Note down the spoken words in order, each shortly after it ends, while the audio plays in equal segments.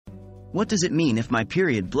What does it mean if my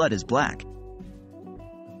period blood is black?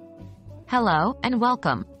 Hello, and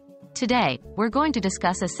welcome. Today, we're going to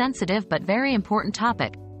discuss a sensitive but very important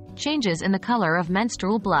topic: changes in the color of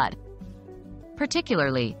menstrual blood.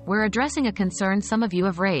 Particularly, we're addressing a concern some of you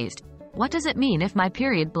have raised. What does it mean if my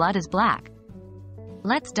period blood is black?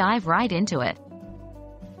 Let's dive right into it.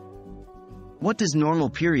 What does normal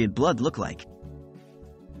period blood look like?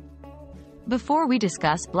 Before we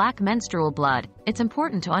discuss black menstrual blood, it's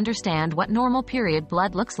important to understand what normal period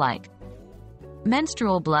blood looks like.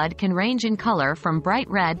 Menstrual blood can range in color from bright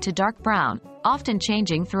red to dark brown, often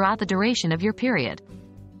changing throughout the duration of your period.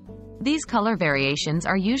 These color variations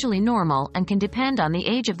are usually normal and can depend on the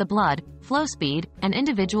age of the blood, flow speed, and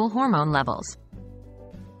individual hormone levels.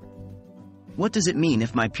 What does it mean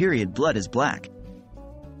if my period blood is black?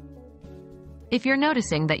 If you're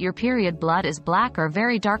noticing that your period blood is black or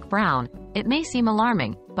very dark brown, it may seem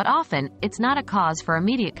alarming, but often, it's not a cause for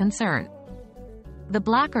immediate concern. The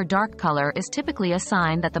black or dark color is typically a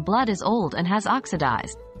sign that the blood is old and has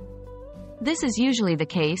oxidized. This is usually the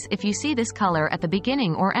case if you see this color at the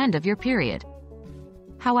beginning or end of your period.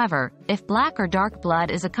 However, if black or dark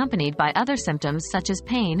blood is accompanied by other symptoms such as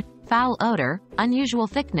pain, foul odor, unusual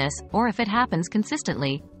thickness, or if it happens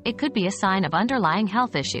consistently, it could be a sign of underlying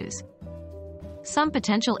health issues. Some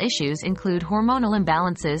potential issues include hormonal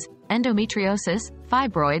imbalances, endometriosis,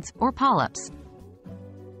 fibroids, or polyps.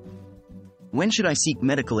 When should I seek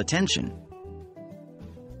medical attention?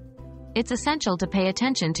 It's essential to pay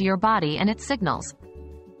attention to your body and its signals.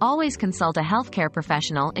 Always consult a healthcare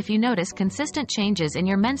professional if you notice consistent changes in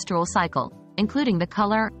your menstrual cycle, including the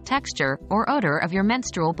color, texture, or odor of your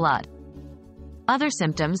menstrual blood. Other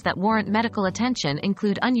symptoms that warrant medical attention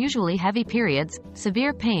include unusually heavy periods,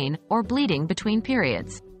 severe pain, or bleeding between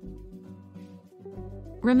periods.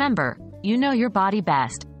 Remember, you know your body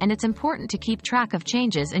best, and it's important to keep track of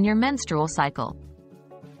changes in your menstrual cycle.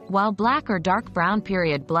 While black or dark brown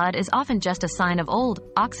period blood is often just a sign of old,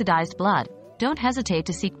 oxidized blood, don't hesitate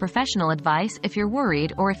to seek professional advice if you're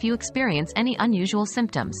worried or if you experience any unusual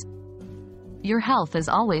symptoms. Your health is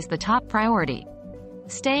always the top priority.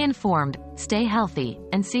 Stay informed, stay healthy,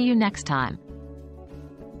 and see you next time.